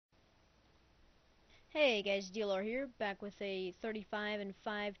Hey guys, DLR here, back with a 35 and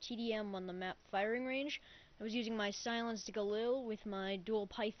 5 TDM on the map firing range. I was using my silenced Galil with my dual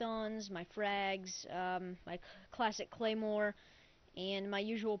pythons, my frags, my classic claymore, and my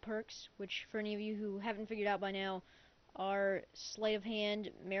usual perks, which for any of you who haven't figured out by now are sleight of hand,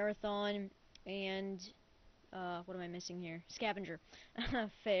 marathon, and what am I missing here? Scavenger.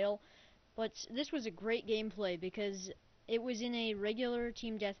 Fail. But this was a great gameplay because it was in a regular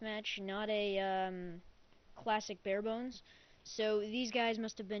team deathmatch, not a classic bare bones. So these guys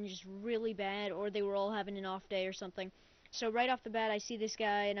must have been just really bad, or they were all having an off day or something. So right off the bat, I see this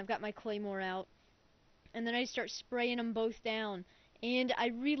guy, and I've got my claymore out, and then I start spraying them both down, and I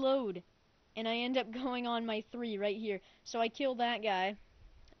reload, and I end up going on my 3 right here. So I kill that guy,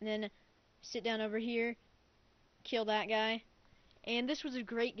 and then sit down over here, kill that guy. And this was a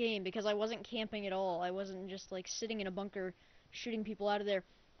great game because I wasn't camping at all. I wasn't just like sitting in a bunker shooting people out of there.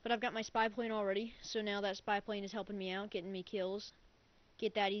 But I've got my spy plane already, so now that spy plane is helping me out, getting me kills.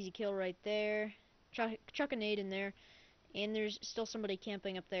 Get that easy kill right there. Chuck a nade in there, and there's still somebody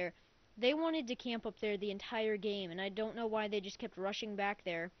camping up there. They wanted to camp up there the entire game, and I don't know why they just kept rushing back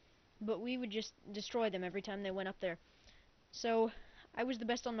there. But we would just destroy them every time they went up there. So I was the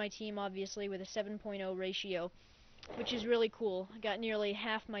best on my team, obviously, with a 7.0 ratio, which is really cool. I got nearly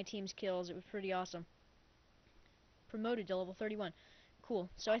half my team's kills. It was pretty awesome. Promoted to level 31. Cool.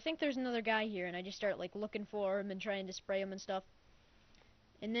 So I think there's another guy here, and I just start like looking for him and trying to spray him and stuff.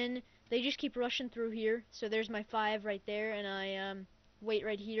 And then they just keep rushing through here. So there's my 5 right there, and I wait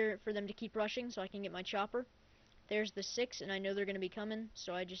right here for them to keep rushing so I can get my chopper. There's the 6, and I know they're going to be coming,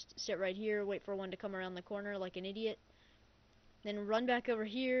 so I just sit right here, wait for one to come around the corner like an idiot. Then run back over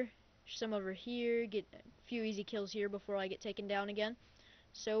here, some over here, get a few easy kills here before I get taken down again.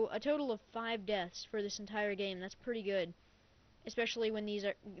 So a total of 5 deaths for this entire game. That's pretty good, especially when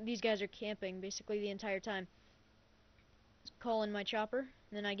these guys are camping basically the entire time. Call in my chopper, and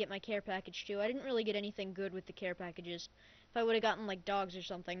then I get my care package too. I didn't really get anything good with the care packages. If I would have gotten like dogs or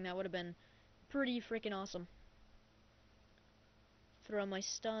something, that would have been pretty freaking awesome. Throw my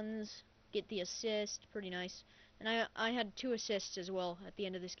stuns, get the assist, pretty nice. And I had 2 assists as well at the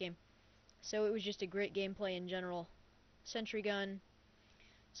end of this game. So it was just a great gameplay in general. Sentry gun.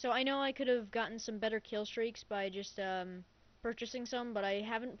 So I know I could have gotten some better kill streaks by just purchasing some, but I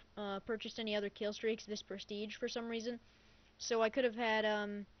haven't purchased any other kill streaks this prestige for some reason. So I could have had, I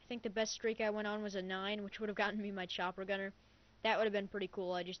think the best streak I went on was a 9, which would have gotten me my chopper gunner. That would have been pretty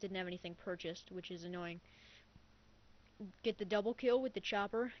cool. I just didn't have anything purchased, which is annoying. Get the double kill with the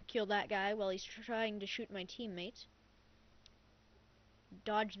chopper, kill that guy while he's trying to shoot my teammate.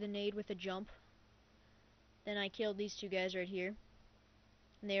 Dodge the nade with a jump. Then I killed these 2 guys right here.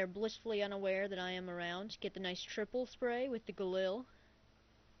 And they are blissfully unaware that I am around. Get the nice triple spray with the Galil.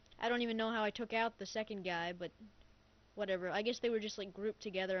 I don't even know how I took out the second guy, but whatever. I guess they were just like grouped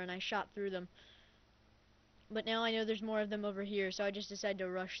together and I shot through them. But now I know there's more of them over here, so I just decided to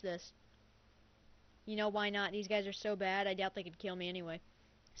rush this. You know, why not? These guys are so bad, I doubt they could kill me anyway.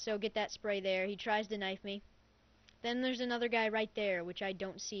 So get that spray there. He tries to knife me. Then there's another guy right there, which I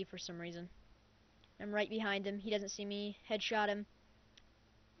don't see for some reason. I'm right behind him. He doesn't see me. Headshot him.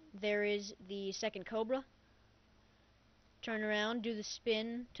 There is the second Cobra. Turn around, do the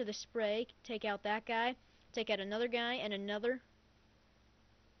spin to the spray, take out that guy, take out another guy, and another.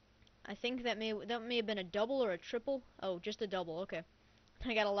 I think that may have been a double or a triple. Oh, just a double, okay.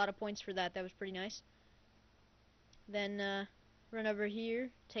 I got a lot of points for that. That was pretty nice. Then run over here,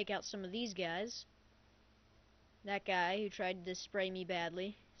 take out some of these guys. That guy who tried to spray me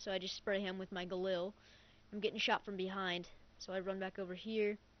badly, so I just spray him with my Galil. I'm getting shot from behind, so I run back over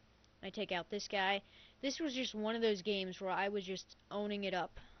here. I take out this guy. This was just one of those games where I was just owning it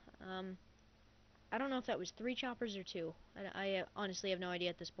up. I don't know if that was 3 choppers or 2. I honestly have no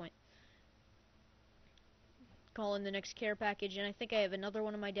idea at this point. Call in the next care package, and I think I have another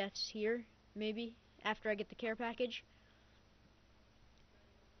one of my deaths here, maybe, after I get the care package.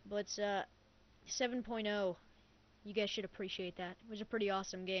 But 7.0. You guys should appreciate that. It was a pretty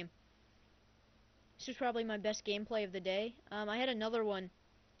awesome game. This was probably my best gameplay of the day. I had another one,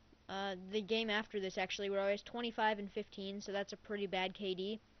 the game after this actually, where I was 25 and 15, so that's a pretty bad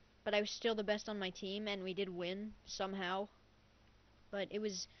KD. But I was still the best on my team, and we did win, somehow. But it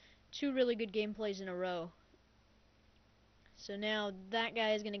was 2 really good gameplays in a row. So now that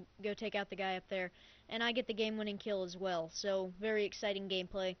guy is going to go take out the guy up there, and I get the game-winning kill as well. So very exciting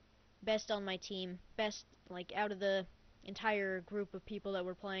gameplay. Best on my team, best like out of the entire group of people that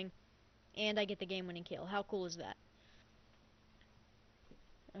were playing, and I get the game-winning kill. How cool is that?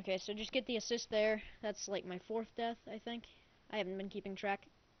 Okay, so just get the assist there. That's like my 4th death, I think. I haven't been keeping track.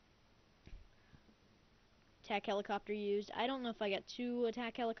 attack helicopter used. I don't know if I got 2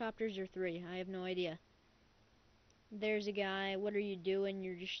 attack helicopters or 3. I have no idea. There's a guy. What are you doing?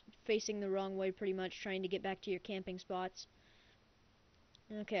 You're just facing the wrong way pretty much, trying to get back to your camping spots.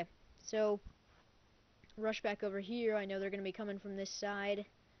 Okay, so rush back over here. I know they're going to be coming from this side.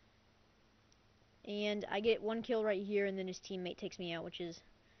 And I get 1 kill right here, and then his teammate takes me out, which is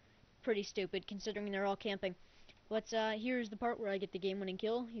pretty stupid considering they're all camping. But here's the part where I get the game-winning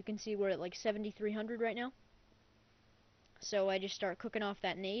kill. You can see we're at like 7,300 right now. So I just start cooking off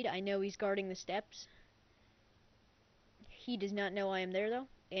that nade. I know he's guarding the steps. He does not know I am there though.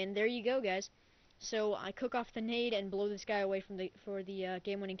 And there you go, guys. So I cook off the nade and blow this guy away for the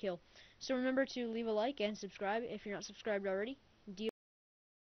game-winning kill. So remember to leave a like and subscribe if you're not subscribed already.